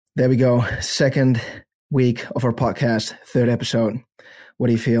There we go. Second week of our podcast, third episode. What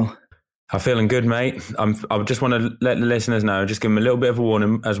do you feel? I'm feeling good, mate. I just want to let the listeners know, just give them a little bit of a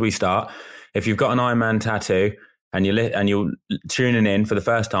warning as we start. If you've got an Ironman tattoo and you're tuning in for the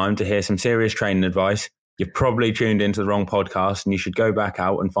first time to hear some serious training advice, you've probably tuned into the wrong podcast, and you should go back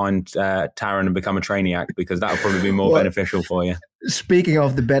out and find Taran and become a trainiac, because that'll probably be more beneficial for you. Speaking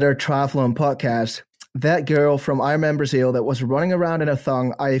of the Better Triathlon podcast, that girl from Ironman Brazil that was running around in a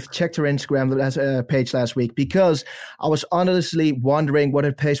thong, I've checked her Instagram page last week because I was honestly wondering what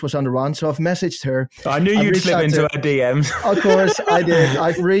her pace was on the run. So I've messaged her. I knew you'd slip into her DMs. Of course I did.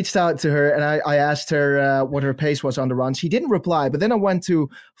 I reached out to her and I asked her what her pace was on the run. She didn't reply, but then I went to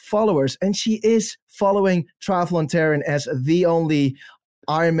followers and she is following Triathlon Taran as the only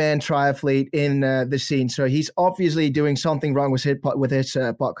Ironman triathlete in the scene. So he's obviously doing something wrong with his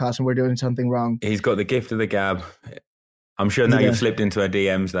podcast, and we're doing something wrong. He's got the gift of the gab. I'm sure now you've slipped into her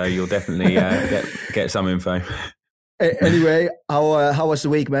DMs, though. You'll definitely get some info. Anyway, how was the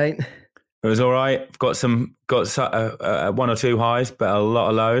week, mate? It was all right. I've got one or two highs, but a lot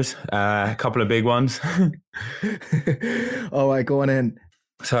of lows. A couple of big ones. All right, go on in.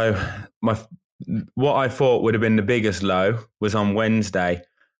 So what I thought would have been the biggest low was on Wednesday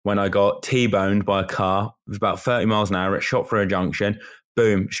when I got T-boned by a car. It was about 30 miles an hour at Shotford Junction.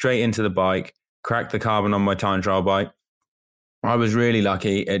 Boom, straight into the bike, cracked the carbon on my time trial bike. I was really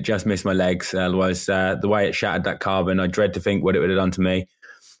lucky. It just missed my legs. Otherwise, the way it shattered that carbon, I dread to think what it would have done to me.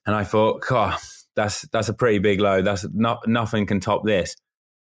 And I thought, God, that's a pretty big low. Nothing can top this.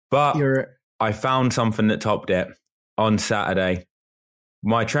 But I found something that topped it on Saturday.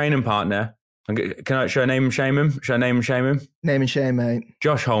 My training partner, should I name and shame him? Name and shame, mate.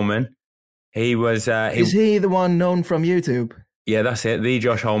 Josh Holman. He was... Is he the one known from YouTube? Yeah, that's it. The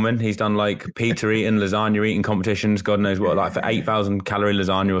Josh Holman. He's done like pizza eating, lasagna eating competitions, God knows what, like for 8,000 calorie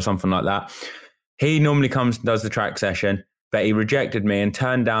lasagna or something like that. He normally comes and does the track session, but he rejected me and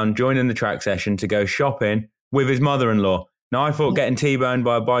turned down joining the track session to go shopping with his mother-in-law. Now, I thought getting T-boned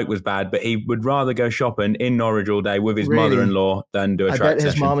by a bike was bad, but he would rather go shopping in Norwich all day with his mother-in-law than do a track session. I bet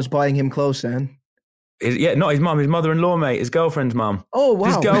his mom is buying him clothes then. Not his mum, his mother-in-law, mate, his girlfriend's mum. Oh, wow.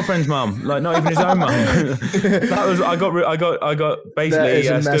 His girlfriend's mum, like not even his own mum. I got basically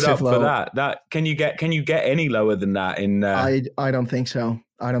stood up for that. That can you get any lower than that in? I don't think so.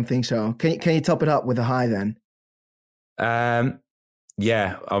 Can you top it up with a high then?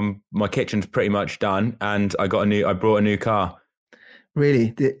 Yeah, my kitchen's pretty much done, and I brought a new car.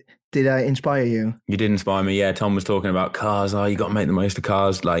 Really? Did I inspire you? You did inspire me, yeah. Tom was talking about cars. Oh, you got to make the most of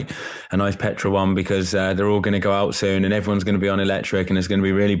cars, like a nice petrol one, because they're all going to go out soon, and everyone's going to be on electric, and it's going to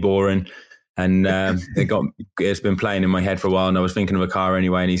be really boring. And it's been playing in my head for a while, and I was thinking of a car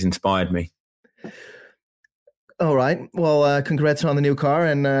anyway, and he's inspired me. All right. Well, congrats on the new car,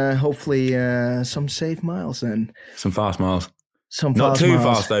 and hopefully some safe miles then. Some fast miles. Not too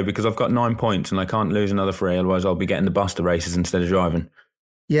fast, though, because I've got 9 points and I can't lose another 3. Otherwise, I'll be getting the Buster races instead of driving.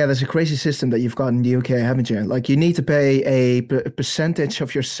 Yeah, there's a crazy system that you've got in the UK, haven't you? Like, you need to pay a percentage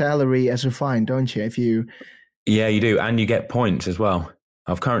of your salary as a fine, don't you? Yeah, you do. And you get points as well.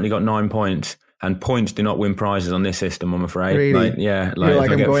 I've currently got 9 points. And points do not win prizes on this system, I'm afraid. Really? You're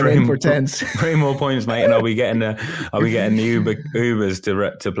like, I'm going in for tens. 3 more points, mate, and I'll be getting the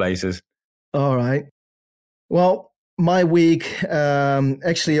Ubers to places. All right. Well, my week,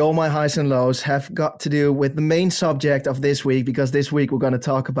 actually all my highs and lows have got to do with the main subject of this week, because this week we're going to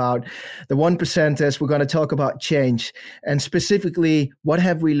talk about the 1%ers. We're going to talk about change, and specifically what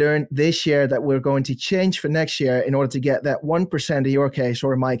have we learned this year that we're going to change for next year in order to get that 1% in your case,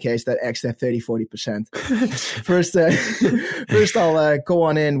 or in my case, that extra 30-40%. First I'll go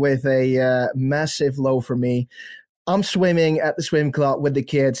on in with a massive low for me. I'm swimming at the swim club with the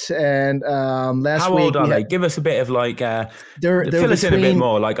kids, and last week... How old are they? Give us a bit of like... fill us in a bit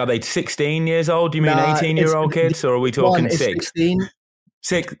more. Like, are they 16 years old? Do you mean 18-year-old kids, or are we talking 6? 16.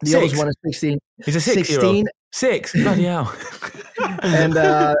 6? The oldest one is 16. He's a 6-year-old. 6? Bloody hell. And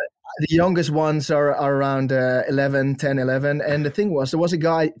the youngest ones are around 10, 11. And the thing was, there was a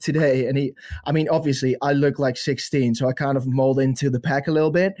guy today, and obviously I look like 16, so I kind of mold into the pack a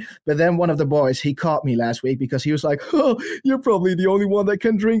little bit. But then one of the boys, he caught me last week because he was like, "Oh, you're probably the only one that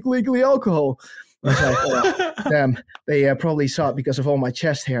can drink legally alcohol." I was like, "Oh, damn, they probably saw it because of all my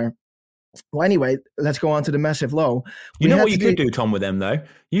chest hair." Well, anyway, let's go on to the massive low. You know what you could do, Tom, with them, though?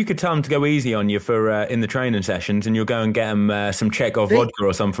 You could tell them to go easy on you for in the training sessions, and you'll go and get them some Chekhov vodka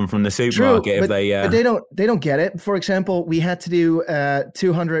or something from the supermarket. True, but they don't get it. For example, we had to do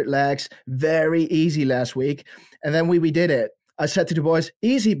 200 legs, very easy last week, and then we did it. I said to the boys,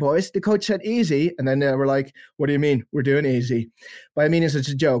 easy, boys. The coach said easy. And then they were like, what do you mean? We're doing easy. But I mean, it's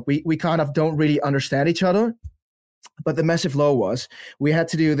a joke. We kind of don't really understand each other. But the massive low was we had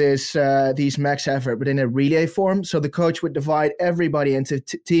to do these max effort, but in a relay form. So the coach would divide everybody into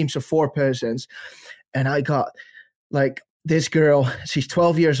teams of 4 persons. And I got like this girl, she's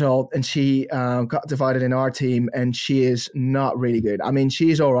 12 years old, and she got divided in our team, and she is not really good. I mean,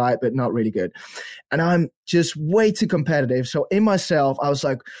 she's all right, but not really good. And I'm just way too competitive. So in myself, I was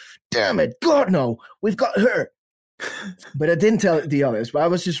like, damn it, God, no, we've got her. But I didn't tell the others, but I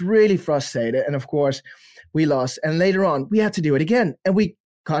was just really frustrated. And of course, we lost. And later on, we had to do it again, and we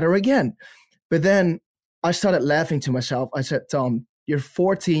caught her again. But then I started laughing to myself. I said, Tom, you're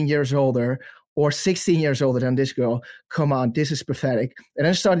 14 years older or 16 years older than this girl. Come on, this is pathetic. And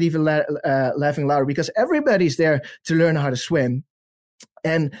I started even laughing louder because everybody's there to learn how to swim.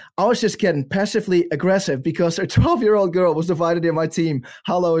 And I was just getting passively aggressive because a 12-year-old girl was divided in my team.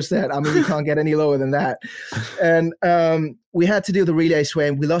 How low is that? I mean, you can't get any lower than that. And we had to do the relay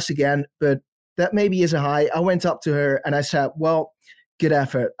swim. We lost again, but that maybe is a high. I went up to her and I said, well, good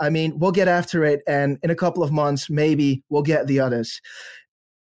effort. I mean, we'll get after it. And in a couple of months, maybe we'll get the others.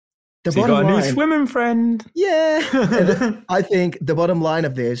 So you got a new swimming friend. Yeah. I think the bottom line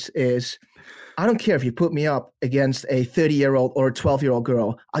of this is, I don't care if you put me up against a 30-year-old or a 12-year-old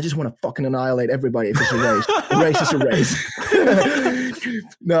girl. I just want to fucking annihilate everybody if it's a race. A race is a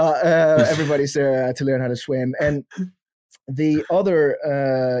race. No, everybody's there to learn how to swim. And the other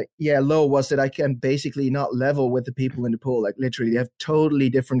low was that I can basically not level with the people in the pool. Like literally, they have totally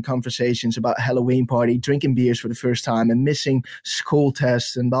different conversations about Halloween party, drinking beers for the first time, and missing school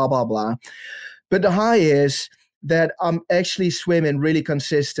tests and blah, blah, blah. But the high is that I'm actually swimming really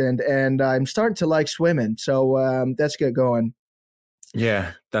consistent, and I'm starting to like swimming. So that's good going.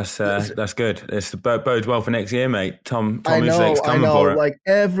 Yeah, that's good. It bodes well for next year, mate. Tom I know. For it. Like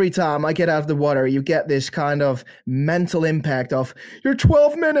every time I get out of the water, you get this kind of mental impact of you're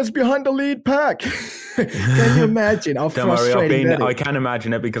 12 minutes behind the lead pack. Can you imagine how Don't worry, frustrating that is? I can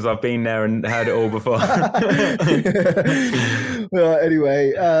imagine it because I've been there and heard it all before. Well,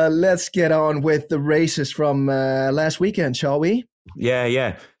 anyway, let's get on with the races from last weekend, shall we?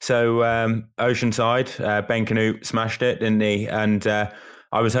 Yeah. So Oceanside, Ben Canute smashed it, didn't he? And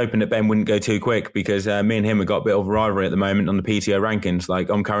I was hoping that Ben wouldn't go too quick because me and him have got a bit of a rivalry at the moment on the PTO rankings. Like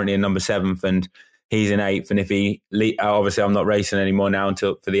I'm currently in number 7th and he's in 8th. And if obviously I'm not racing anymore now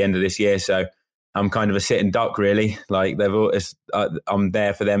until for the end of this year. So I'm kind of a sitting duck, really. Like I'm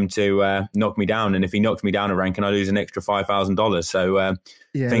there for them to knock me down. And if he knocks me down a ranking, I lose an extra $5,000. So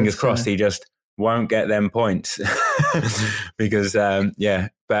fingers crossed he just won't get them points because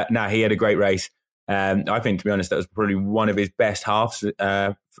but no, he had a great race. I think, to be honest, that was probably one of his best halves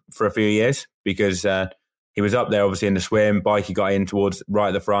for a few years because he was up there obviously in the swim. Bikey got in towards right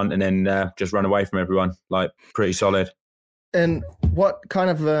at the front and then just run away from everyone. Like pretty solid. And what kind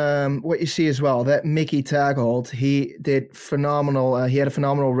of what you see as well, that Mickey Tagholt, he did phenomenal. He had a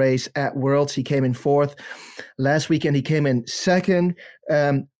phenomenal race at Worlds. He came in 4th. Last weekend he came in 2nd.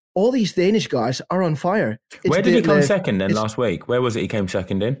 All these Danish guys are on fire. Where did he come second then last week? Where was it he came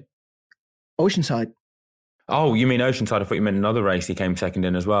second in? Oceanside. Oh, you mean Oceanside? I thought you meant another race he came second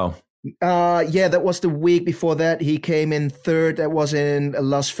in as well. Yeah, that was the week before that. He came in 3rd. That was in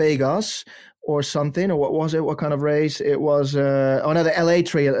Las Vegas or something. Or what was it? What kind of race? It was, the LA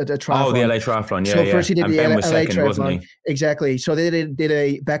triathlon. Oh, the LA triathlon, yeah. So first he did and the Ben LA was second, triathlon. Wasn't he? Exactly. So they did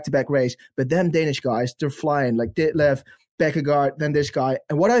a back-to-back race. But them Danish guys, they're flying. Like Ditlev, Beckegaard, then this guy.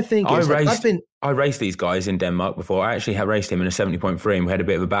 And what I think is I raced these guys in Denmark before. I actually had raced him in a 70.3 and we had a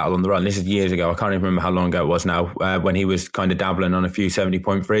bit of a battle on the run. This is years ago. I can't even remember how long ago it was now when he was kind of dabbling on a few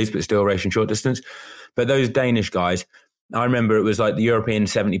 70.3s but still racing short distance. But those Danish guys, I remember it was like the European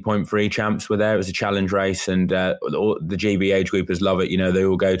 70.3 champs were there. It was a challenge race and the GB age groupers love it. You know, they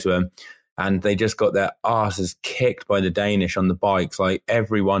all go to them. And they just got their asses kicked by the Danish on the bikes. Like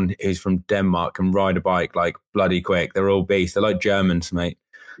everyone who's from Denmark can ride a bike like bloody quick. They're all beasts. They're like Germans, mate.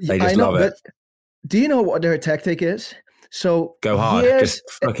 They just love it. Do you know what their tactic is? So go hard, just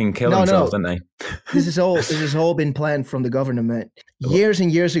fucking kill themselves, don't they? This has all been planned from the government. Years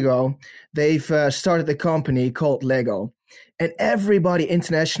and years ago, they've started a company called Lego. And everybody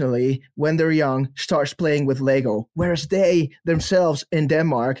internationally, when they're young, starts playing with Lego. Whereas they themselves in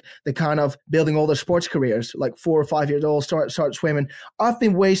Denmark, they're kind of building all their sports careers, like 4 or 5 years old, start swimming. I've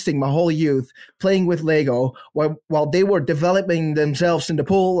been wasting my whole youth playing with Lego while they were developing themselves in the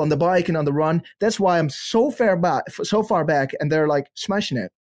pool, on the bike, and on the run. That's why I'm so far back, and they're like smashing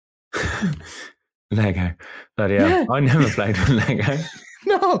it. Lego. Bloody hell. Yeah. I never played with Lego.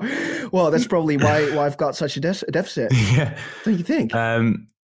 No. Well, that's probably why I've got such a deficit. Yeah. Don't you think?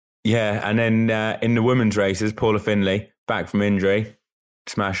 Yeah. And then in the women's races, Paula Findlay, back from injury,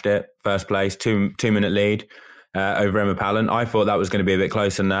 smashed it. First place, 2-minute lead over Emma Pallant. I thought that was going to be a bit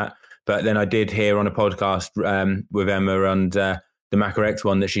closer than that. But then I did hear on a podcast with Emma and the Macca X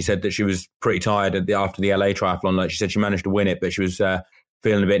one that she said that she was pretty tired after the LA triathlon. Like she said, she managed to win it, but she was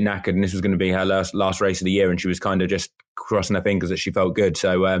feeling a bit knackered, and this was going to be her last race of the year, and she was kind of just crossing her fingers that she felt good.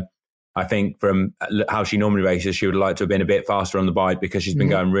 So I think from how she normally races, she would like to have been a bit faster on the bike because she's been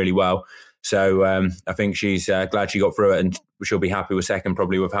going really well. So I think she's glad she got through it, and she'll be happy with second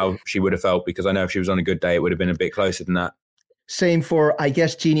probably with how she would have felt, because I know if she was on a good day, it would have been a bit closer than that. Same for, I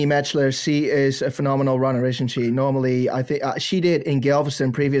guess, Jeannie Metzler. She is a phenomenal runner, isn't she? Normally, I think she did in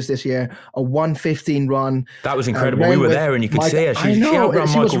Galveston previous this year, a 1:15 run. That was incredible. We were there and you could see her. She outrun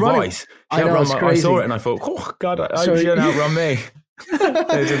Michael Weiss. I saw it and I thought, oh, God, I hope she didn't outrun me.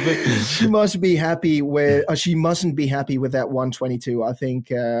 She must be happy with. She mustn't be happy with that 1:22. I think.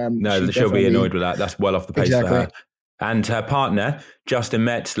 No, she'll be annoyed with that. That's well off the pace for her. And her partner, Justin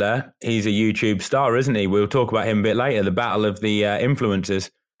Metzler, he's a YouTube star, isn't he? We'll talk about him a bit later. The battle of the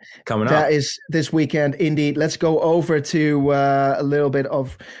influencers coming up. That is this weekend, indeed. Let's go over to a little bit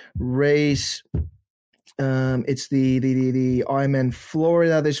of race. It's the Ironman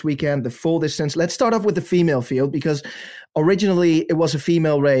Florida this weekend, the full distance. Let's start off with the female field, because originally it was a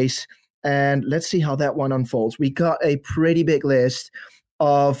female race. And let's see how that one unfolds. We got a pretty big list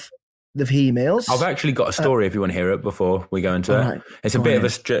of the females. I've actually got a story if you want to hear it before we go into it. Right. It's a bit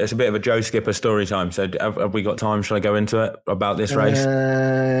of a Joe Skipper story time. So have we got time? Shall I go into it about this race?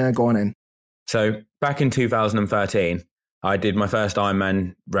 Go on in. So back in 2013, I did my first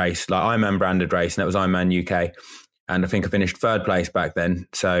Ironman race, like Ironman branded race, and that was Ironman UK. And I think I finished third place back then.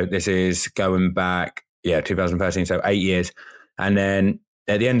 So this is going back, 2013, so 8 years. And then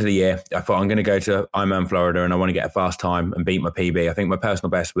at the end of the year, I thought I'm going to go to Ironman Florida and I want to get a fast time and beat my PB. I think my personal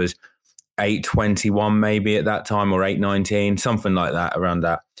best was 8:21 maybe at that time, or 8:19, something like that, around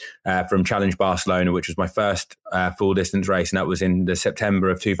that, from Challenge Barcelona, which was my first full distance race. And that was in the September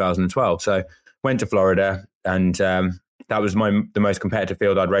of 2012. So went to Florida, and that was the most competitive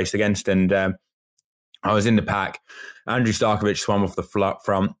field I'd raced against. And I was in the pack. Andrew Starkovich swam off the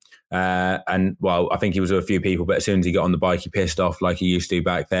front. And well, I think he was with a few people, but as soon as he got on the bike, he pissed off like he used to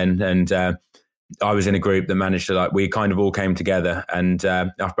back then. And I was in a group that managed to, we kind of all came together. And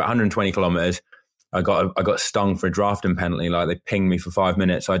after about 120 kilometers, I got stung for a drafting penalty. Like, they pinged me for 5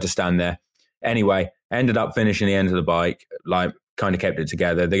 minutes. So I had to stand there. Anyway, ended up finishing the end of the bike, kind of kept it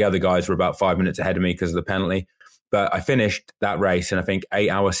together. The other guys were about 5 minutes ahead of me because of the penalty. But I finished that race, and I think 8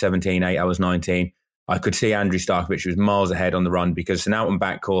 hours 17, 8 hours 19. I could see Andrew Starkovich was miles ahead on the run, because it's an out and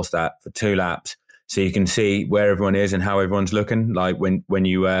back course that for 2 laps. So you can see where everyone is and how everyone's looking, like when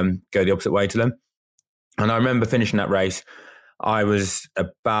you go the opposite way to them. And I remember finishing that race. I was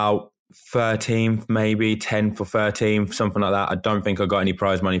about 13th, maybe 10th or 13th, something like that. I don't think I got any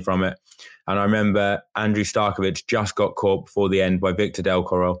prize money from it. And I remember Andrew Starkovich just got caught before the end by Victor Del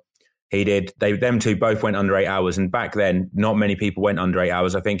Corral. He did. Them two both went under 8 hours. And back then, not many people went under 8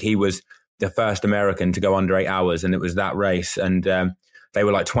 hours. I think he was the first American to go under 8 hours, and it was that race. And they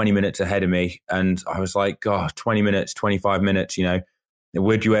were like 20 minutes ahead of me. And I was like, God, 20 minutes, 25 minutes,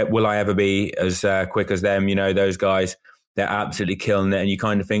 will I ever be as quick as them? Those guys, they're absolutely killing it. And you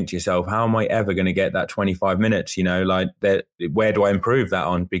kind of think to yourself, how am I ever going to get that 25 minutes? Where do I improve that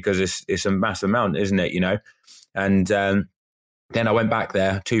on? Because it's a massive amount, isn't it? And then I went back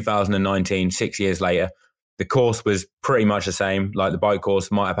there, 2019, 6 years later. The course was pretty much the same. Like, the bike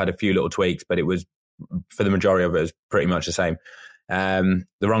course might have had a few little tweaks, but it was, for the majority of it, was pretty much the same. The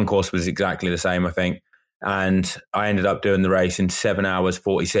run course was exactly the same, I think. And I ended up doing the race in 7 hours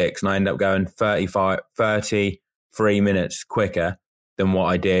 46, and I ended up going 33 minutes quicker than what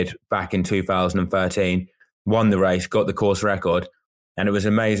I did back in 2013. Won the race, got the course record. And it was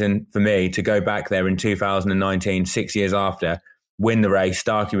amazing for me to go back there in 2019, 6 years after, win the race.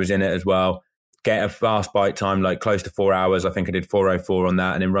 Starkey was in it as well. Get a fast bike time, like close to 4 hours. I think I did 4:04 on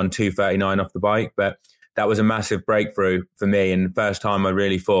that, and then run 2:39 off the bike. But that was a massive breakthrough for me. And the first time I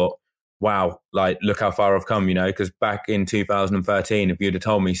really thought, wow, look how far I've come, because back in 2013, if you'd have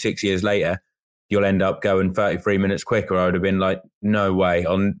told me 6 years later, you'll end up going 33 minutes quicker, I would have been like, no way,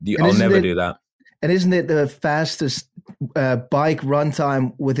 I'll never do that. And isn't it the fastest bike run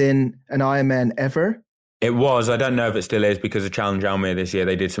time within an Ironman ever? It was. I don't know if it still is, because of Challenge Almere this year, I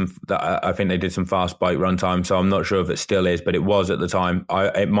think they did some fast bike run time. So I'm not sure if it still is, but it was at the time.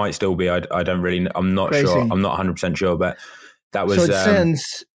 It might still be. I'm not Crazy. Sure. I'm not 100% sure, but that was. So it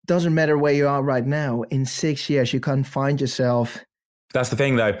doesn't matter where you are right now. In 6 years, you can't find yourself That's the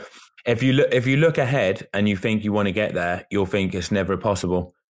thing, though. If you look ahead and you think you want to get there, you'll think it's never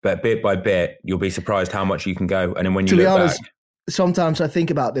possible. But bit by bit, you'll be surprised how much you can go. And then when you look back, sometimes I think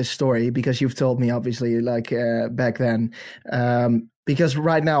about this story because you've told me, obviously, like back then. Because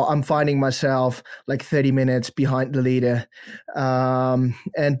right now I'm finding myself like 30 minutes behind the leader,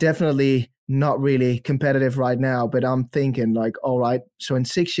 and definitely not really competitive right now. But I'm thinking like, all right, so in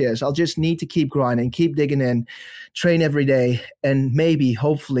 6 years, I'll just need to keep grinding, keep digging in, train every day, and maybe,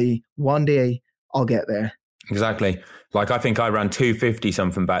 hopefully, one day I'll get there. Exactly. Like I think I ran 250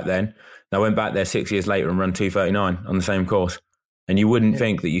 something back then. And I went back there 6 years later and run 239 on the same course. And you wouldn't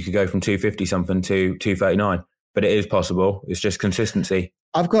think that you could go from 250 something to 239. But it is possible. It's just consistency.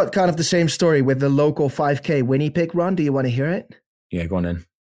 I've got kind of the same story with the local 5K Winnipeg run. Do you want to hear it? Yeah, go on then.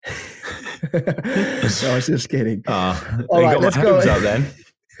 No, I was just kidding. All right, let's go. Up then.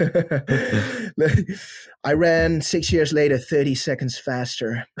 I ran 6 years later, 30 seconds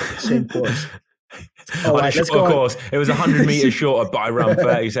faster. Same course. All right, let's go. Of course, it was 100 meters shorter, but I ran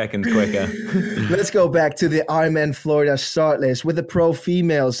 30 seconds quicker. Let's go back to the Ironman Florida start list. With the pro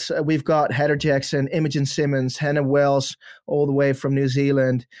females, we've got Heather Jackson, Imogen Simmons, Hannah Wells, all the way from New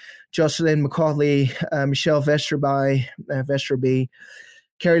Zealand, Jocelyn McCauley, Michelle Vesterby,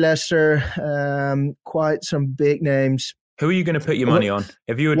 Carrie Lester, quite some big names. Who are you going to put your money on?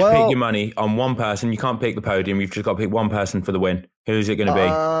 If you were to pick your money on one person, you can't pick the podium. You've just got to pick one person for the win. Who's it going to be?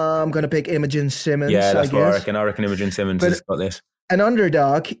 I'm going to pick Imogen Simmons. Yeah, that's what I reckon. I reckon Imogen Simmons has got this. An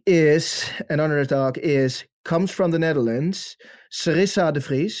underdog comes from the Netherlands, Sarissa de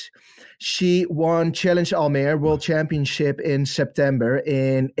Vries. She won Challenge Almere World Championship in September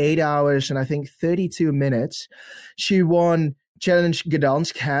in 8 hours and I think 32 minutes. She won Challenge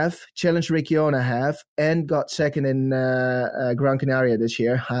Gdansk half, Challenge Regione half, and got second in Gran Canaria this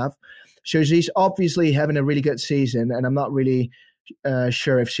year half. So she's obviously having a really good season, and I'm not really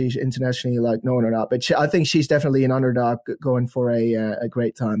sure if she's internationally known or not. But I think she's definitely an underdog going for a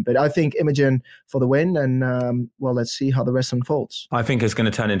great time. But I think Imogen for the win, and let's see how the rest unfolds. I think it's going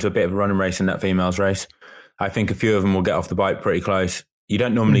to turn into a bit of a running race in that females race. I think a few of them will get off the bike pretty close. You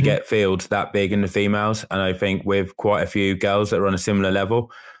don't normally get fields that big in the females. And I think with quite a few girls that are on a similar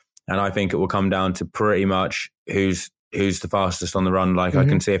level, and I think it will come down to pretty much who's the fastest on the run. I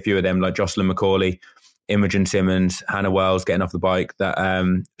can see a few of them like Jocelyn McCauley, Imogen Simmons, Hannah Wells getting off the bike. That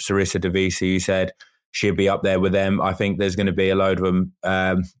Sarissa de Vries, you said, she'll be up there with them. I think there's going to be a load of them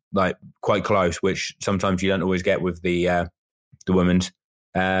quite close, which sometimes you don't always get with the women's.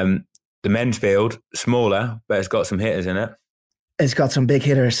 The men's field, smaller, but it's got some hitters in it. It's got some big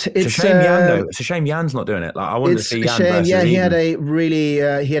hitters. It's a shame Jan, though. It's a shame Jan's not doing it. I wanted to see Jan versus Eden. He had a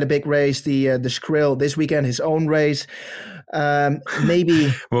really he had a big race, the Skrill this weekend, his own race.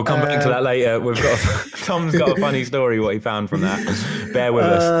 Maybe we'll come back to that later. Tom's got a funny story what he found from that. Bear with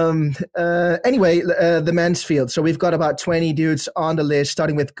us. Anyway, the men's field. So we've got about 20 dudes on the list,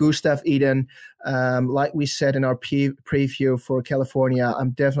 starting with Gustav Iden. Like we said in our preview for California,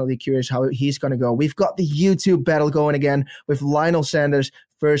 I'm definitely curious how he's going to go. We've got the YouTube battle going again with Lionel Sanders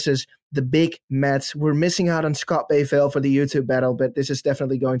versus the big Mets. We're missing out on Scott Bayville for the YouTube battle, but this is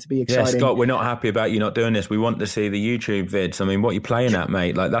definitely going to be exciting. Yeah, Scott, we're not happy about you not doing this. We want to see the YouTube vids. I mean, what are you playing at,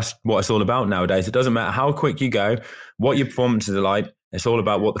 mate? That's what it's all about nowadays. It doesn't matter how quick you go, what your performances are like. It's all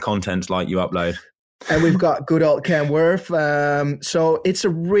about what the content's like you upload. And we've got good old Cam Worth. So it's a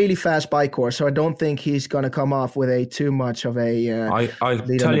really fast bike course. So I don't think he's going to come off with too much of a. I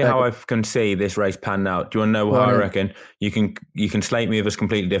tell you how I can see this race pan out. Do you want to know what I reckon? You can slate me if it's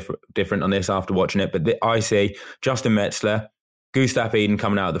completely different on this after watching it. But I see Justin Metzler, Gustav Iden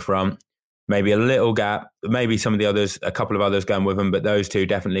coming out at the front. Maybe a little gap. Maybe some of the others, a couple of others going with them, but those two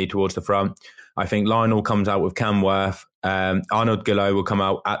definitely towards the front. I think Lionel comes out with Cam Worth. Arnaud Guillot will come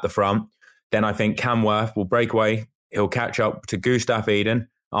out at the front. Then I think Cam Worth will break away. He'll catch up to Gustav Iden,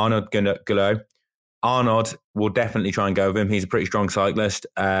 Arnaud Guillot. Arnaud will definitely try and go with him. He's a pretty strong cyclist.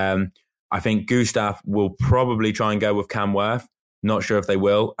 I think Gustav will probably try and go with Cam Worth. Not sure if they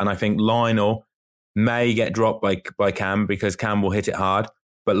will. And I think Lionel may get dropped by Cam because Cam will hit it hard.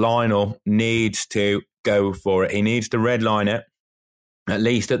 But Lionel needs to go for it. He needs to redline it, at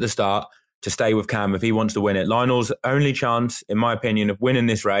least at the start, to stay with Cam if he wants to win it. Lionel's only chance, in my opinion, of winning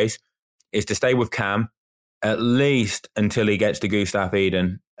this race is to stay with Cam at least until he gets to Gustav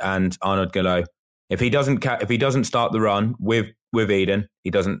Iden and Arnaud Guillot. If he doesn't start the run with Iden, he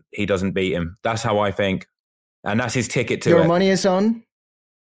doesn't beat him. That's how I think, and that's his ticket to it. Your money is on?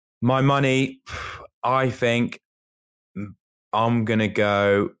 My money, I think I'm gonna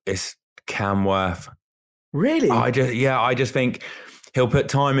go. It's Cam Worth. Really? I just think he'll put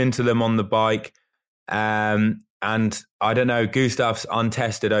time into them on the bike. And I don't know, Gustav's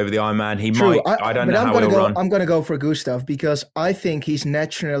untested over the Ironman. He True. might. I don't know how he'll run. I'm going to go for Gustav because I think he's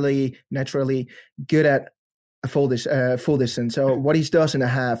naturally good at a full distance. So what he does in a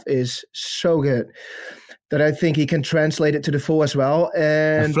half is so good that I think he can translate it to the full as well.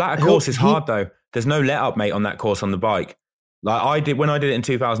 And a flatter course is hard though. There's no let up, mate, on that course on the bike. Like I did when I did it in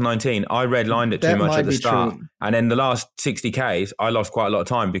 2019, I redlined it too much at the start. True. And then the last 60 Ks, I lost quite a lot of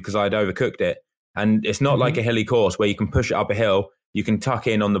time because I'd overcooked it. And it's not like a hilly course where you can push it up a hill, you can tuck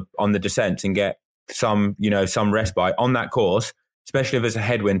in on the descents and get some respite on that course, especially if there's a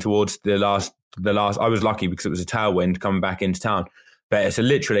headwind towards the last. I was lucky because it was a tailwind coming back into town. But it's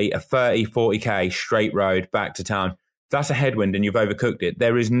literally a 30, 40K straight road back to town. If that's a headwind and you've overcooked it,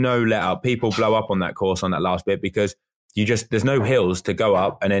 there is no let up. People blow up on that course on that last bit because there's no hills to go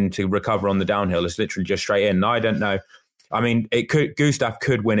up and then to recover on the downhill. It's literally just straight in. And I don't know. I mean, Gustav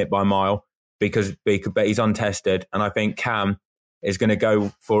could win it by a mile but he's untested. And I think Cam is going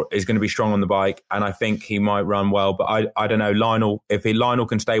to be strong on the bike. And I think he might run well. But I don't know, Lionel, if Lionel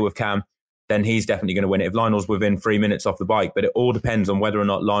can stay with Cam, then he's definitely going to win it if Lionel's within 3 minutes off the bike. But it all depends on whether or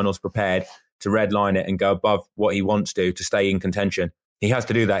not Lionel's prepared to redline it and go above what he wants to stay in contention. He has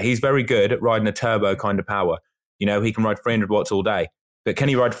to do that. He's very good at riding a turbo kind of power. He can ride 300 watts all day. But can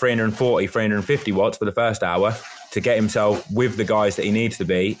he ride 340, 350 watts for the first hour to get himself with the guys that he needs to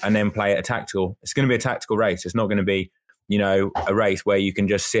be and then play at a tactical? It's going to be a tactical race. It's not going to be, a race where you can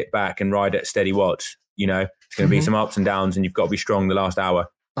just sit back and ride at steady watts. It's going to be some ups and downs and you've got to be strong the last hour.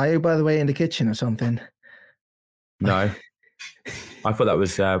 Are you, by the way, in the kitchen or something? No. I thought that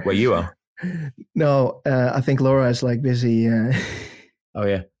was where you are. No, I think Laura is busy. Oh,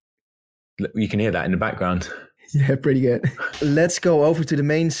 yeah. You can hear that in the background. Yeah, pretty good. Let's go over to the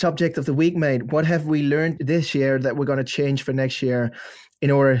main subject of the week, mate. What have we learned this year that we're going to change for next year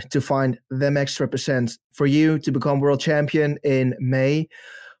in order to find them extra percent? For you to become world champion in May.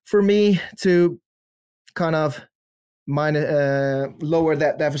 For me to kind of lower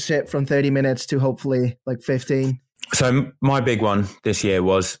that deficit from 30 minutes to hopefully 15. So my big one this year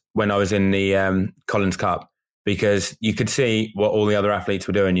was when I was in the Collins Cup, because you could see what all the other athletes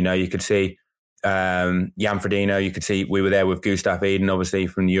were doing. You could see Jan Frodeno, you could see we were there with Gustav Iden, obviously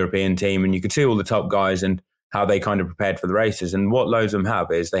from the European team, and you could see all the top guys and how they kind of prepared for the races. And what loads of them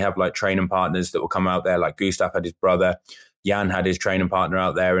have is they have training partners that will come out there. Like Gustav had his brother, Jan had his training partner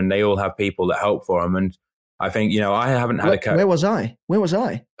out there, and they all have people that help for them. And I think, I haven't had a coach. Where was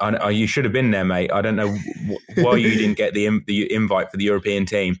I? You should have been there, mate. I don't know why you didn't get the invite for the European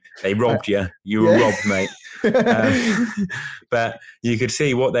team. They robbed you. You were robbed, mate. But you could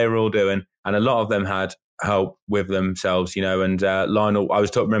see what they were all doing. And a lot of them had help with themselves, and Lionel, I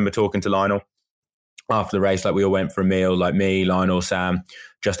remember talking to Lionel after the race, we all went for a meal, me, Lionel, Sam,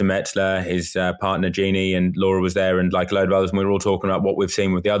 Justin Metzler, his partner Jeannie, and Laura was there, and a load of others. And we were all talking about what we've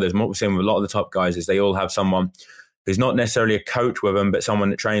seen with the others. And what we've seen with a lot of the top guys is they all have someone who's not necessarily a coach with them, but someone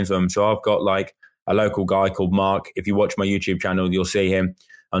that trains them. So I've got a local guy called Mark. If you watch my YouTube channel, you'll see him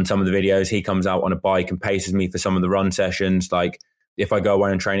on some of the videos. He comes out on a bike and paces me for some of the run sessions. If I go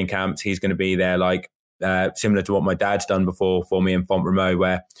away on training camps, he's going to be there, similar to what my dad's done before for me in Font-Romeu,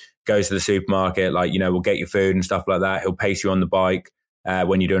 where goes to the supermarket, we'll get your food and stuff like that. He'll pace you on the bike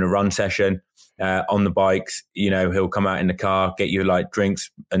when you're doing a run session on the bikes. He'll come out in the car, get you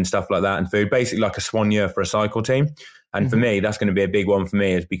drinks and stuff like that and food, basically like a soigneur for a cycle team. And for me, that's going to be a big one for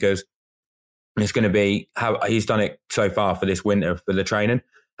me, is because it's going to be how he's done it so far for this winter for the training.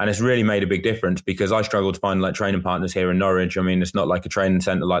 And it's really made a big difference because I struggle to find training partners here in Norwich. I mean, it's not like a training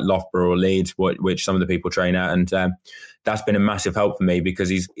centre like Loughborough or Leeds, which some of the people train at. And that's been a massive help for me because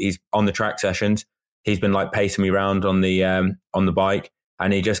he's on the track sessions. He's been pacing me around on the bike,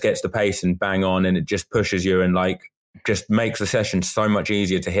 and he just gets the pace and bang on, and it just pushes you and just makes the session so much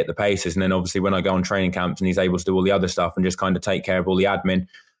easier to hit the paces. And then obviously when I go on training camps and he's able to do all the other stuff and just kind of take care of all the admin,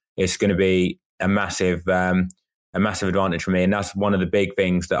 it's going to be a massive advantage for me. And that's one of the big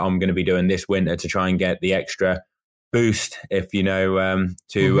things that I'm going to be doing this winter to try and get the extra boost, if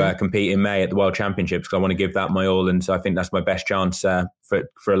to compete in May at the World Championships, because I want to give that my all. And so I think that's my best chance for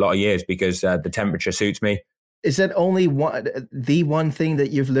a lot of years, because the temperature suits me. Is that only the one thing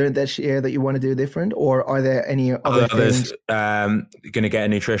that you've learned this year that you want to do different, or are there any other things? Going to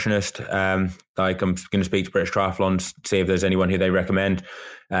get a nutritionist. I'm going to speak to British Triathlons, see if there's anyone who they recommend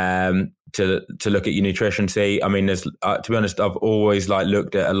to look at your nutrition. See, I mean, there's to be honest, I've always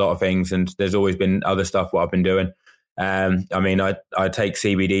looked at a lot of things, and there's always been other stuff what I've been doing. I mean, I take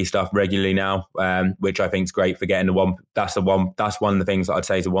CBD stuff regularly now, which I think is great for getting the one. That's one of the things that I'd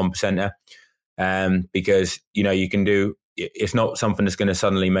say is a 1%er. Because you can do, it's not something that's going to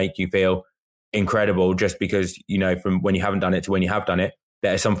suddenly make you feel incredible, just because, from when you haven't done it to when you have done it,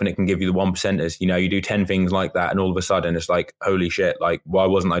 that is something that can give you the 1%ers. You do 10 things like that, and all of a sudden it's like, holy shit, like, why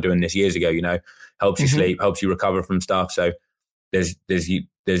wasn't I doing this years ago? Helps you sleep, helps you recover from stuff. So there's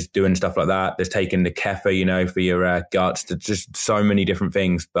doing stuff like that. There's taking the kefir, for your guts. There's just so many different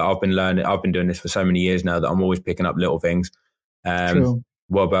things. But I've been doing this for so many years now that I'm always picking up little things. True.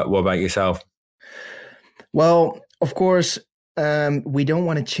 What about yourself? Well, of course, we don't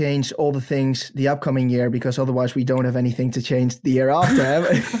want to change all the things the upcoming year, because otherwise we don't have anything to change the year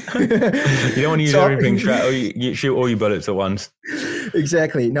after. You don't want to use everything straight, or you shoot all your bullets at once.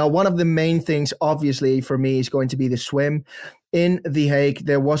 Exactly. Now, one of the main things, obviously, for me is going to be the swim. In The Hague,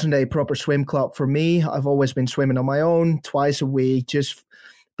 there wasn't a proper swim club for me. I've always been swimming on my own twice a week. Just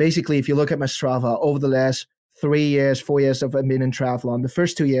basically, if you look at my Strava, over the last 4 years of I've been in triathlon, the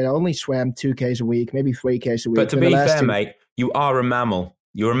first 2 years I only swam 2Ks a week, maybe 3Ks a week. But to be fair, mate, you are a mammal.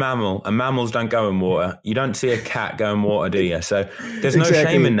 You're a mammal, and mammals don't go in water. You don't see a cat go in water, do you? So there's no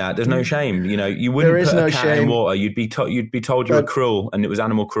shame in that. There's no shame. You wouldn't put a cat in water. You'd be told you were cruel, and it was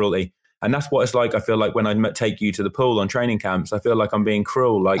animal cruelty. And that's what it's like. I feel like when I take you to the pool on training camps, I feel like I'm being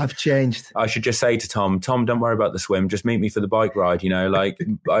cruel. Like, I've changed. I should just say to Tom, don't worry about the swim. Just meet me for the bike ride. Like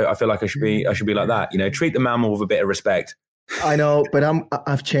I feel like I should be like that. Treat the mammal with a bit of respect. I know, but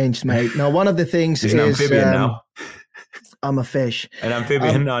I've changed, mate. Now, one of the things is an amphibian now. I'm a fish. An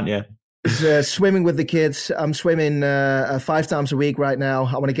amphibian, aren't you? Swimming with the kids. I'm swimming 5 times a week right now.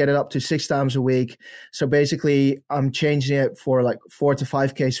 I want to get it up to 6 times a week. So basically, I'm changing it for like 4 to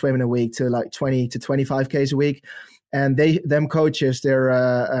 5K swimming a week to like 20 to 25Ks a week. And them coaches, they're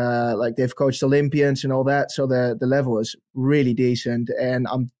like they've coached Olympians and all that, so the level is really decent. And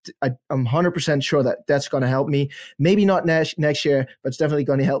I'm 100% sure that that's going to help me. Maybe not next year, but it's definitely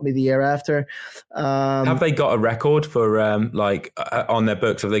going to help me the year after. Have they got a record for on their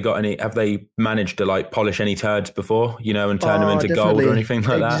books? Have they managed to like polish any turds before, and turn them into gold or anything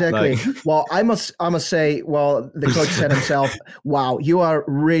like that? Exactly. Well, I must say, the coach said himself, "Wow, you are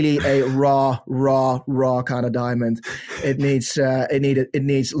really a raw kind of diamond. It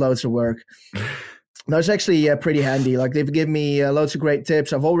needs loads of work." That's actually pretty handy. Like, they've given me loads of great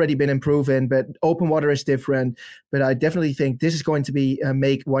tips. I've already been improving, but open water is different. But I definitely think this is going to be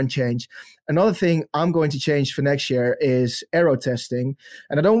make one change. Another thing I'm going to change for next year is aero testing.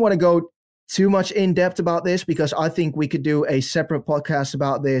 And I don't want to go too much in depth about this, because I think we could do a separate podcast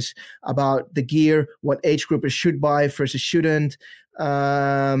about this, about the gear, what age groupers should buy versus shouldn't,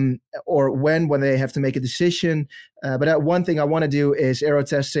 or when they have to make a decision. But one thing I want to do is aero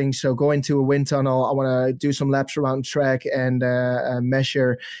testing. So go into a wind tunnel. I want to do some laps around track and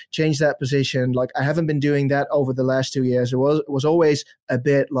measure, change that position. Like, I haven't been doing that over the last 2 years. It was always a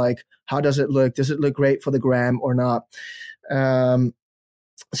bit like, how does it look? Does it look great for the gram or not?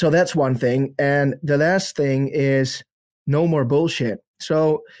 So that's one thing. And the last thing is no more bullshit.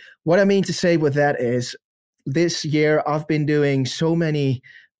 So what I mean to say with that is, this year I've been doing so many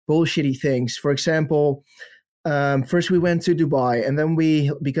bullshitty things. For example, first we went to Dubai, and then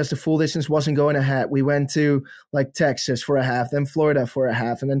because the full distance wasn't going ahead, we went to like Texas for a half, then Florida for a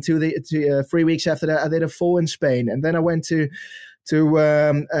half. And then 3 weeks after that, I did a full in Spain. And then I went to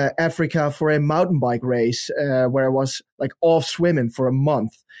Africa for a mountain bike race, where I was like off swimming for a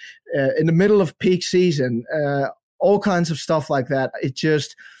month in the middle of peak season, all kinds of stuff like that. It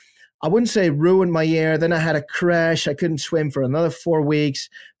just, I wouldn't say ruined my year. Then I had a crash. I couldn't swim for another 4 weeks,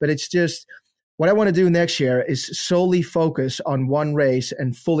 but it's just, what I want to do next year is solely focus on one race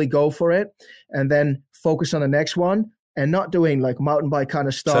and fully go for it, and then focus on the next one. And not doing like mountain bike kind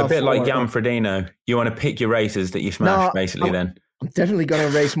of stuff. So a bit like Jan Frodeno. You want to pick your races that you smash, basically, then. I'm definitely going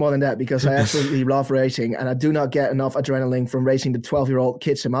to race more than that, because I absolutely love racing, and I do not get enough adrenaline from racing the 12-year-old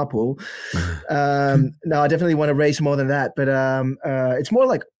kids in my pool. No, I definitely want to race more than that, but it's more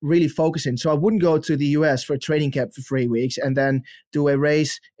like really focusing. So I wouldn't go to the US for a training camp for 3 weeks and then do a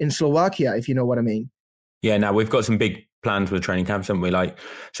race in Slovakia, if you know what I mean. Yeah, now we've got some big plans with training camps, haven't we? Like,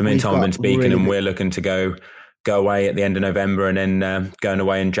 so me and Tom have been speaking, really, and we're looking to go away at the end of November, and then going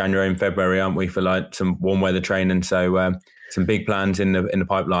away in January and February, aren't we, for like some warm weather training? So some big plans in the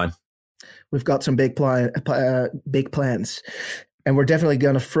pipeline. We've got some big plans, and we're definitely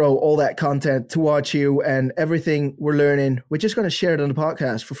going to throw all that content towards you, and everything we're learning, we're just going to share it on the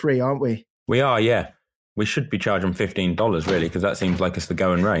podcast for free, aren't we? We are, yeah. We should be charging $15, really, because that seems like it's the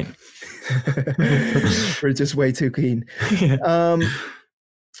going rate. We're just way too keen. Yeah.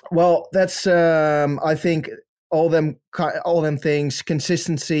 Well, that's I think all them things,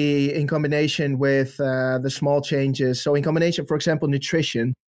 consistency in combination with the small changes. So in combination, for example,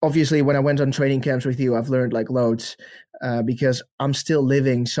 nutrition. obviously when I went on training camps with you, I've learned like loads because I'm still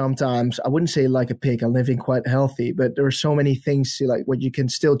living sometimes. I wouldn't say like a pig. I'm living quite healthy, but there are so many things like what you can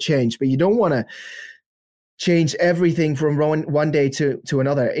still change, but you don't want to change everything from one day to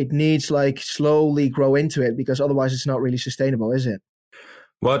another. It needs like slowly grow into it because otherwise it's not really sustainable, is it?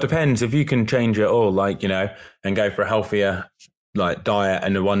 Well, it depends. If you can change it all, like, you know, and go for a healthier like diet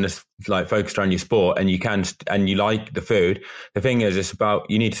and the one that's like focused on your sport, and you can, and you like the food. The thing is, it's about,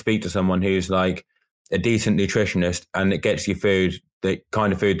 you need to speak to someone who's like a decent nutritionist and it gets you food, the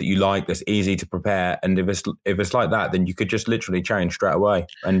kind of food that you like, that's easy to prepare. And if it's like that, then you could just literally change straight away.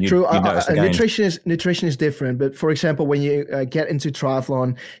 And you notice the gains. Nutrition is different. But for example, when you get into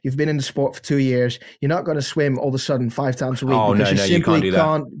triathlon, you've been in the sport for 2 years, you're not going to swim all of a sudden 5 times a week. Oh, because you can't do that.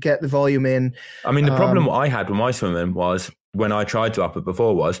 Can't get the volume in. I mean, the problem I had with my swimming was, when I tried to up it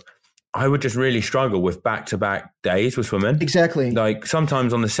before, was I would just really struggle with back-to-back days with swimming. Exactly. Like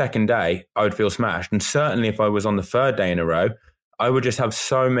sometimes on the second day, I would feel smashed. And certainly if I was on the third day in a row, I would just have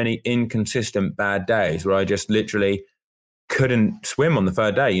so many inconsistent bad days where I just literally couldn't swim on the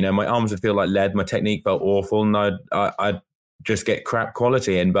third day. You know, my arms would feel like lead. My technique felt awful, and I'd just get crap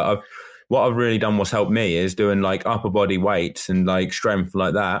quality in. But what I've really done, what's helped me, is doing like upper body weights and like strength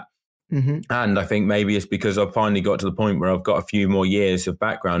like that. Mm-hmm. And I think maybe it's because I've finally got to the point where I've got a few more years of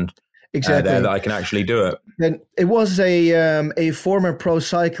background there that I can actually do it. And it was a former pro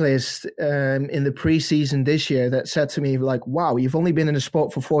cyclist in the preseason this year that said to me, like, wow, you've only been in the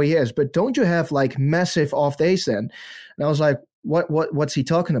sport for 4 years, but don't you have like massive off days then? And I was like, what's he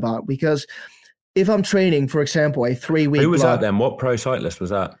talking about? Because if I'm training, for example, a 3-week Who was that then? What pro cyclist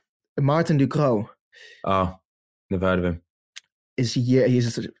was that? Martin Ducrot. Oh, never heard of him.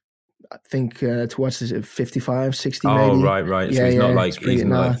 He's I think towards 55, 60 maybe. Oh, right. So he's not like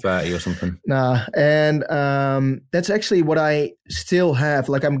 30 or something. Nah, and that's actually what I still have.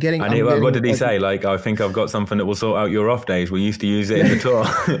 Like I'm getting... what did he say? Like, I think I've got something that will sort out your off days. We used to use it in the tour.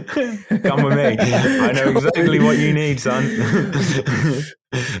 Come with me. I know exactly what you need, son.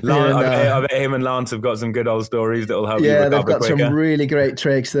 I bet him and Lance have got some good old stories that will help you recover quicker. Yeah, they've got some really great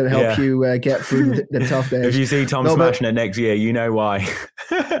tricks that help you get through the tough days. If you see Tom smashing it next year, you know why.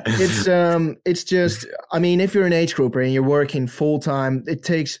 It's just, I mean, if you're an age grouper and you're working full time, it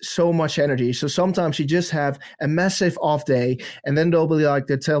takes so much energy. So sometimes you just have a massive off day, and then they'll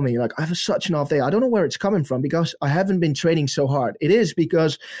tell me like, I have such an off day. I don't know where it's coming from because I haven't been training so hard. It is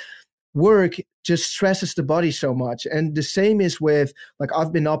because work just stresses the body so much. And the same is with, like,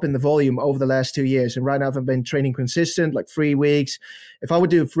 I've been up in the volume over the last 2 years, and right now I've been training consistent, like 3 weeks. If I would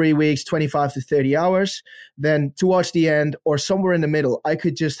do 3 weeks, 25 to 30 hours, then towards the end or somewhere in the middle, I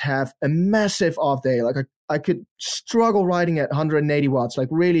could just have a massive off day. Like I could struggle riding at 180 watts, like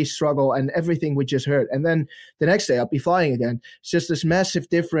really struggle, and everything would just hurt. And then the next day I'll be flying again. It's just this massive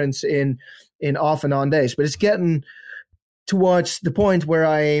difference in off and on days. But it's getting towards the point where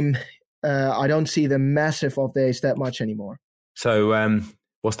I don't see the massive off days that much anymore. So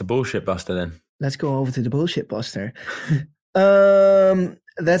what's the bullshit buster then? Let's go over to the bullshit buster.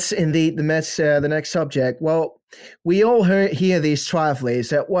 That's indeed the next subject. Well, we all hear these triathletes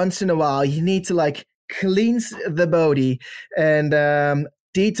that once in a while you need to like cleanse the body and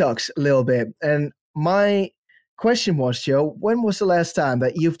detox a little bit. And my question was, Joe, when was the last time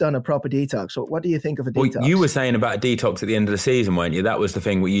that you've done a proper detox? Or what do you think of a detox? Well, you were saying about a detox at the end of the season, weren't you? That was the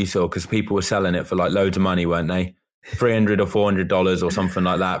thing what you saw, because people were selling it for like loads of money, weren't they? $300 or $400 or something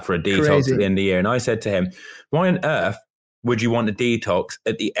like that for a detox Crazy. At the end of the year. And I said to him, why on earth would you want a detox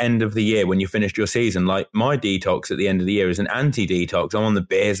at the end of the year when you finished your season? Like, my detox at the end of the year is an anti-detox. I'm on the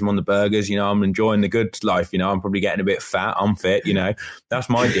beers, I'm on the burgers, you know, I'm enjoying the good life, you know, I'm probably getting a bit fat, I'm fit, you know, that's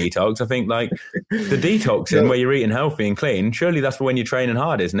my detox. I think like the detoxing where you're eating healthy and clean, surely that's for when you're training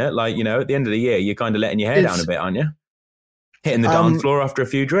hard, isn't it? Like, you know, at the end of the year, you're kind of letting your hair down a bit, aren't you? Hitting the dance floor after a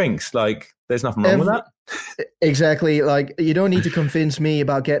few drinks. Like, there's nothing wrong with that. Exactly. Like, you don't need to convince me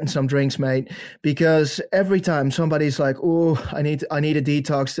about getting some drinks, mate, because every time somebody's like, oh, I need a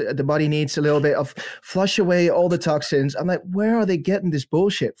detox, the body needs a little bit of flush away all the toxins. I'm like, where are they getting this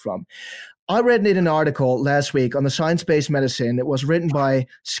bullshit from? I read it in an article last week on the Science-Based Medicine. It was written by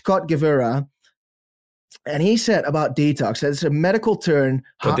Scott Gavura. And he said about detox, that it's a medical term.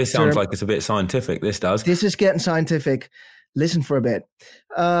 But this sounds like it's a bit scientific. This does. This is getting scientific. Listen for a bit.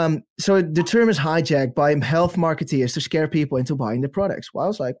 So the term is hijacked by health marketeers to scare people into buying the products. Well, I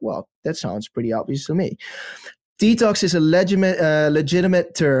was like, well, that sounds pretty obvious to me. Detox is a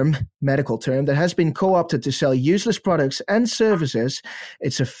legitimate term, medical term, that has been co-opted to sell useless products and services.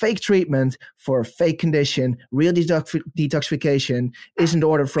 It's a fake treatment for a fake condition. Real detoxification isn't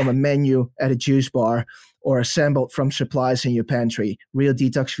ordered from a menu at a juice bar. or assembled from supplies in your pantry. Real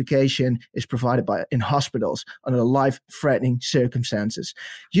detoxification is provided in hospitals under life-threatening circumstances.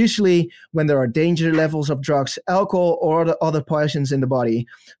 Usually when there are danger levels of drugs, alcohol, or other poisons in the body,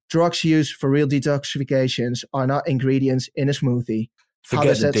 drugs used for real detoxifications are not ingredients in a smoothie.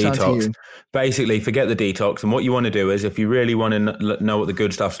 Forget the detox. Basically, forget the detox. And what you want to do is, if you really want to know what the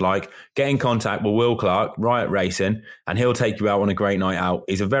good stuff's like, get in contact with Will Clark, Riot Racing, and he'll take you out on a great night out.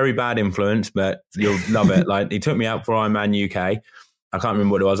 He's a very bad influence, but you'll love it. Like, he took me out for Ironman UK. I can't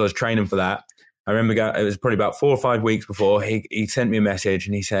remember what it was. I was training for that. I remember it was probably about 4 or 5 weeks before. He sent me a message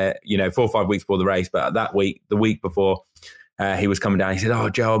and he said, 4 or 5 weeks before the race, but that week, the week before, he was coming down. He said, "Oh,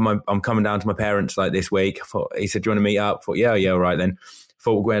 Joe, I'm coming down to my parents like this week." He said, "Do you want to meet up?" I thought, yeah, all right then.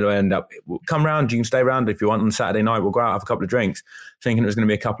 Thought we're going to end up, come round, you can stay around if you want on Saturday night. We'll go out, have a couple of drinks. Thinking it was going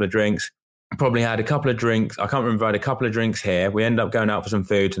to be a couple of drinks. Probably had a couple of drinks. I can't remember, I had a couple of drinks here. We ended up going out for some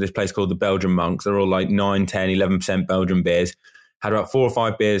food to this place called the Belgian Monks. They're all like 9, 10, 11% Belgian beers. Had about 4 or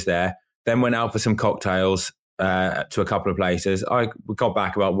 5 beers there. Then went out for some cocktails to a couple of places. We got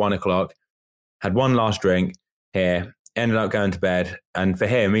back about 1 o'clock. Had one last drink here. Ended up going to bed. And for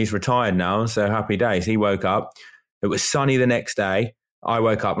him, he's retired now, so happy days. He woke up. It was sunny the next day. I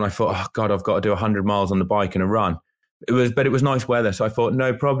woke up and I thought, oh God, I've got to do 100 miles on the bike and a run. But it was nice weather. So I thought,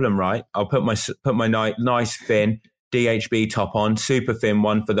 no problem, right? I'll put my nice thin DHB top on, super thin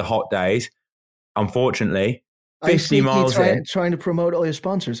one for the hot days. Unfortunately, 50 miles in. Trying to promote all your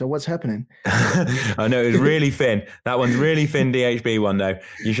sponsors. So what's happening? I know, it was really thin. That one's really thin DHB one though.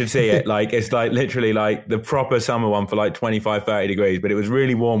 You should see it. Like, it's like literally like the proper summer one for like 25, 30 degrees, but it was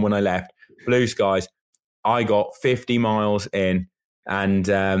really warm when I left. Blue skies. I got 50 miles in and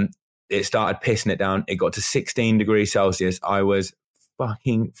it started pissing it down. It got to 16 degrees Celsius. I was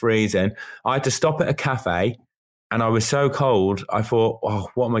fucking freezing. I had to stop at a cafe and I was so cold. I thought, oh,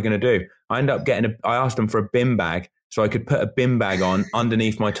 what am I going to do? I ended up I asked them for a bin bag so I could put a bin bag on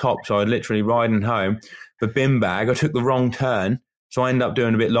underneath my top. So I'd literally riding home, the bin bag, I took the wrong turn. So I ended up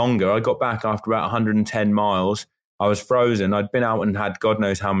doing a bit longer. I got back after about 110 miles. I was frozen. I'd been out and had God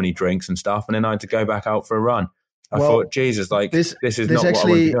knows how many drinks and stuff. And then I had to go back out for a run. I thought, Jesus, like this is not what I want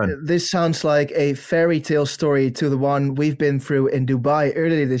to be doing. This sounds like a fairy tale story to the one we've been through in Dubai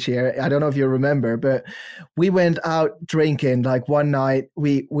earlier this year. I don't know if you remember, but we went out drinking like one night.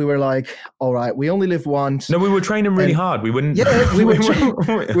 We were like, all right, we only live once. No, we were training really hard. We wouldn't. Yeah, we were training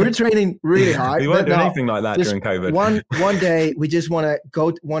really hard. We weren't doing anything like that during COVID. One day, we just wanted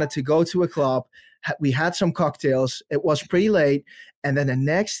to go to a club. We had some cocktails. It was pretty late. And then the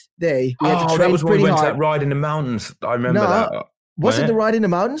next day, we had to train that was when we went hard. to that ride in the mountains. I remember that. Was it the ride in the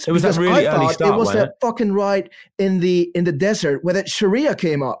mountains? It was that really early start. It was that fucking ride in the desert where that Sharia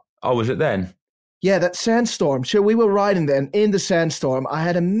came up. Oh, was it then? Yeah, that sandstorm. So we were riding then in the sandstorm. I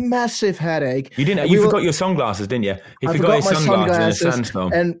had a massive headache. You didn't. You forgot your sunglasses, didn't you? I forgot my sunglasses in a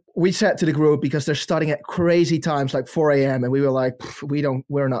sandstorm. And we said to the group, because they're starting at crazy times, like 4 a.m. And we were like,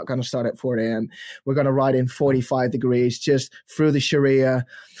 we're not going to start at 4 a.m. We're going to ride in 45 degrees just through the Sharia.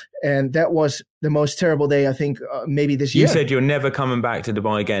 And that was the most terrible day, I think, maybe this year. You said you're never coming back to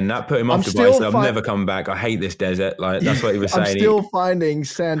Dubai again. That put him off Dubai. So I'm never coming back. I hate this desert. Like, that's what he was saying. I'm still finding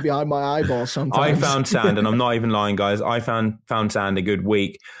sand behind my eyeballs sometimes. I found sand, and I'm not even lying, guys. I found sand a good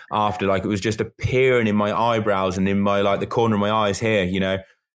week after. Like, it was just appearing in my eyebrows and in my, like, the corner of my eyes here, you know.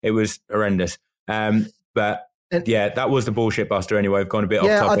 It was horrendous. But yeah, that was the bullshit buster anyway. We've gone a bit off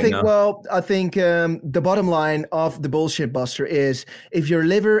topic now. Well, I think the bottom line of the bullshit buster is if your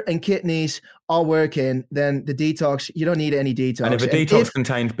liver and kidneys are working, then the detox, you don't need any detox. And if a detox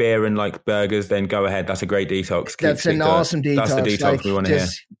contains beer and like burgers, then go ahead. That's a great detox. That's an awesome detox. That's the detox we want to hear.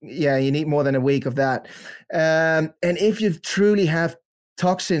 Yeah, you need more than a week of that. And if you truly have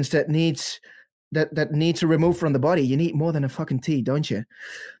toxins that need to remove from the body, you need more than a fucking tea, don't you?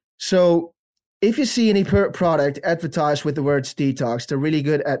 So if you see any product advertised with the words detox, they're really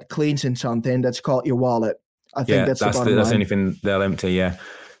good at cleansing something that's called your wallet. I think that's the bottom line. That's anything they'll empty, yeah.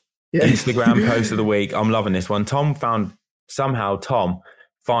 Instagram post of the week. I'm loving this one. Tom finds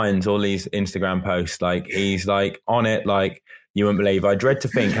all these Instagram posts. Like, he's like on it like you wouldn't believe. I dread to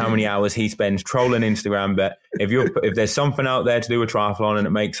think how many hours he spends trolling Instagram, but if there's something out there to do with triathlon and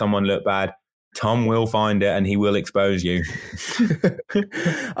it makes someone look bad, Tom will find it and he will expose you.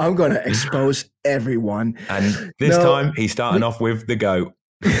 I'm going to expose everyone. And this time he's starting off with the goat.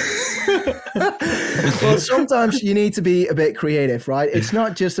 Well, sometimes you need to be a bit creative, right? It's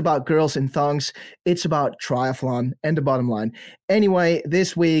not just about girls in thongs. It's about triathlon and the bottom line. Anyway,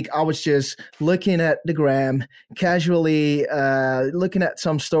 this week I was just looking at the gram, casually looking at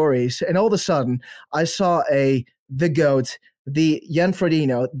some stories. And all of a sudden I saw the GOAT, the Jan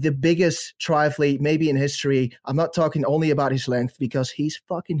Frodeno, the biggest triathlete maybe in history. I'm not talking only about his length because he's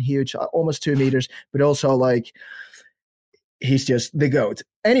fucking huge, almost 2 meters, but also like he's just the GOAT.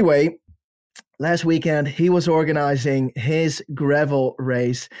 Anyway, last weekend he was organizing his gravel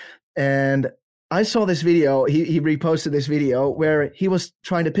race, and I saw this video. He reposted this video where he was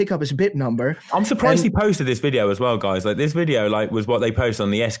trying to pick up his bib number. I'm surprised he posted this video as well, guys. Like this video, like was what they post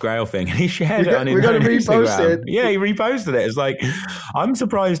on the S Grail thing, and he shared it on his own Instagram. Yeah, he reposted it. It's like I'm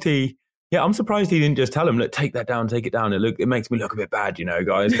surprised he didn't just tell him, look, take that down, take it down. It makes me look a bit bad,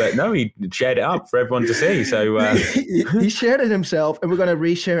 guys. But no, he shared it up for everyone to see. So he shared it himself, and we're going to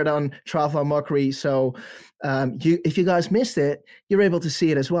reshare it on Triathlon Mockery. So if you guys missed it, you're able to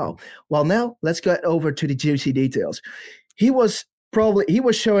see it as well. Well, now let's get over to the juicy details. He was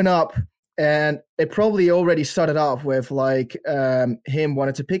showing up, and it probably already started off with like him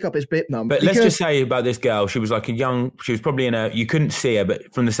wanted to pick up his bib number. But let's just say about this girl, she was like she was probably you couldn't see her,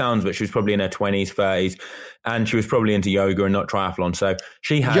 but from the sounds of it, she was probably in her 20s, 30s, and she was probably into yoga and not triathlon. So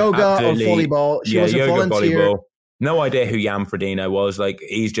she had yoga or volleyball. She was a volunteer. Volleyball. No idea who Jan Frodeno was. Like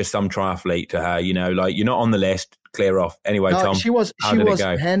he's just some triathlete to her, like you're not on the list, clear off. Anyway, Tom, she was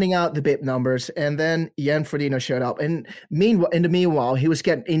handing out the bib numbers, and then Jan Frodeno showed up. And in the meanwhile, he was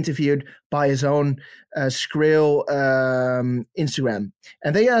getting interviewed by his own Skrill Instagram.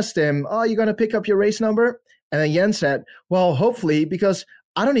 And they asked him, "Oh, you going to pick up your race number?" And then Jan said, "Well, hopefully, because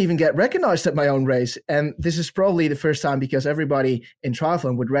I don't even get recognized at my own race." And this is probably the first time because everybody in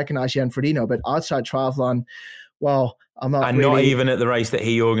triathlon would recognize Jan Frodeno, but outside triathlon, well, I'm not. And not even at the race that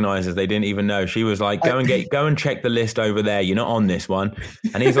he organizes. They didn't even know. She was like, go and check the list over there. You're not on this one.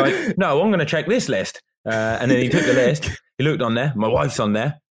 And he's like, no, I'm going to check this list. And then he took the list. He looked on there. My wife's on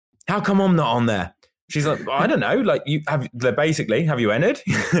there. How come I'm not on there? She's like, I don't know. Like have you entered?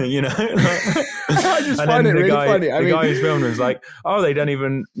 I just find it really funny. The guy who's filming was like, oh, you're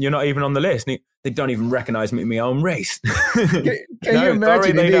not even on the list. And they don't even recognize me in my own race. Can you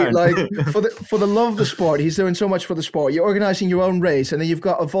imagine? Like for the love of the sport, he's doing so much for the sport. You're organizing your own race, and then you've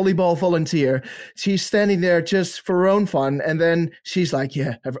got a volleyball volunteer. She's standing there just for her own fun, and then she's like,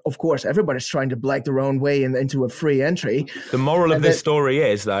 "Yeah, of course, everybody's trying to black their own way into a free entry." The moral of this story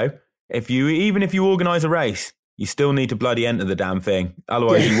is, though, even if you organize a race, you still need to bloody enter the damn thing.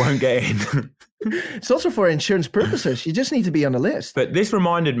 Otherwise, you won't get in. It's also for insurance purposes. You just need to be on the list. But this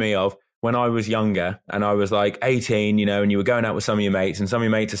reminded me of when I was younger and I was like 18, and you were going out with some of your mates, and some of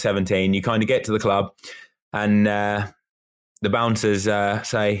your mates are 17. You kind of get to the club and the bouncers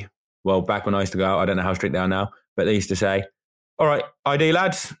say, well, back when I used to go out, I don't know how strict they are now, but they used to say, all right, ID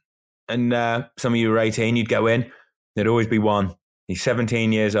lads. And some of you were 18, you'd go in. There'd always be one. He's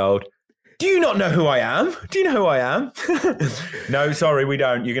 17 years old. Do you not know who I am? Do you know who I am? No, sorry, we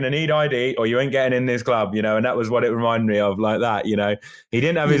don't. You're going to need ID or you ain't getting in this club, and that was what it reminded me of, like that, He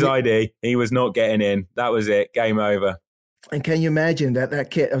didn't have his ID. He was not getting in. That was it. Game over. And can you imagine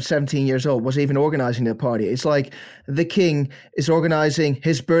that kid of 17 years old was even organizing the party? It's like the king is organizing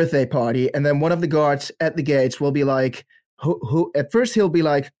his birthday party, and then one of the guards at the gates will be like, who? At first he'll be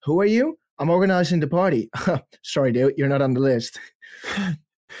like, who are you? I'm organizing the party. Sorry, dude, you're not on the list.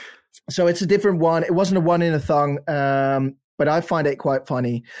 So it's a different one. It wasn't a one in a thong, but I find it quite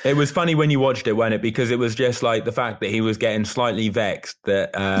funny. It was funny when you watched it, wasn't it? Because it was just like the fact that he was getting slightly vexed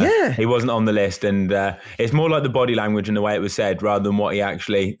that he wasn't on the list. And it's more like the body language and the way it was said rather than what he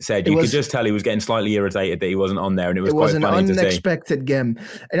actually said. You could just tell he was getting slightly irritated that he wasn't on there. And it was quite funny to see. It was an unexpected game.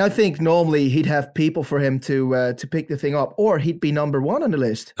 And I think normally he'd have people for him to pick the thing up, or he'd be number one on the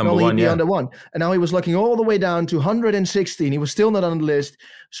list. He'd be under one. And now he was looking all the way down to 116. He was still not on the list.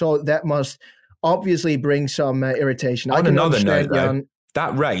 So that must obviously bring some irritation. On another note, though,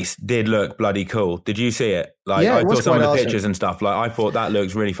 that race did look bloody cool. Did you see it? Like, yeah, I saw some of the pictures and stuff. Like, I thought that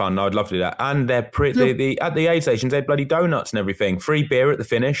looks really fun. I'd love to do that. And they're pretty. At the aid stations, they had bloody donuts and everything. Free beer at the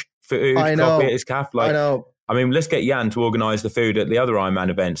finish. Food, coffee at his calf. Like, I know. I mean, let's get Jan to organise the food at the other Ironman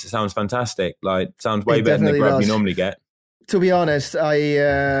events. It sounds fantastic. Like, sounds way better than the grub you normally get. To be honest,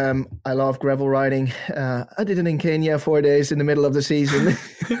 I love gravel riding. I did it in Kenya 4 days in the middle of the season.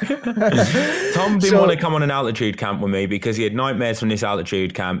 Tom didn't want to come on an altitude camp with me because he had nightmares from this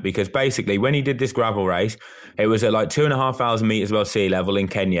altitude camp, because basically when he did this gravel race, it was at like 2,500 meters above sea level in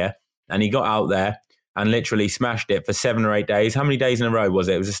Kenya, and he got out there and literally smashed it for 7 or 8 days. How many days in a row was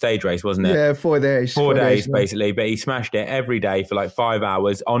it? It was a stage race, wasn't it? Yeah, 4 days. 4 days, basically. But he smashed it every day for like 5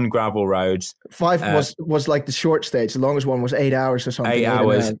 hours on gravel roads. 5 was like the short stage. The longest one was 8 hours or something. 8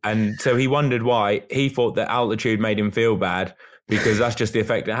 hours. And so he wondered why. He thought that altitude made him feel bad. because that's just the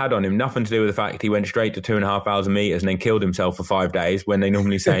effect it had on him. Nothing to do with the fact he went straight to 2,500 meters and then killed himself for 5 days when they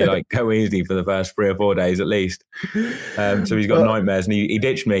normally say, like, go easy for the first 3 or 4 days at least. So he's got nightmares, and he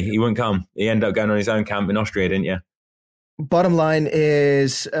ditched me. He wouldn't come. He ended up going on his own camp in Austria, didn't you? Bottom line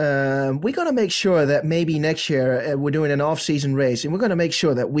is we're going to make sure that maybe next year we're doing an off-season race, and we're going to make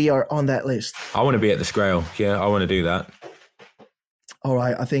sure that we are on that list. I want to be at the Scrail. Yeah, I want to do that. All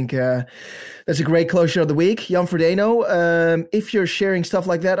right, I think that's a great closure of the week. Jan Frodeno, if you're sharing stuff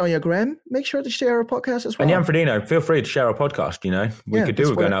like that on your gram, make sure to share our podcast as well. And Jan Frodeno, feel free to share our podcast, you know. We could do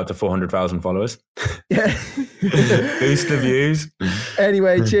with going out to 400,000 followers. Yeah. Boost the views.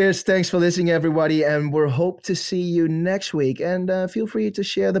 Anyway, cheers. Thanks for listening, everybody. And we'll hope to see you next week. And feel free to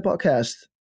share the podcast.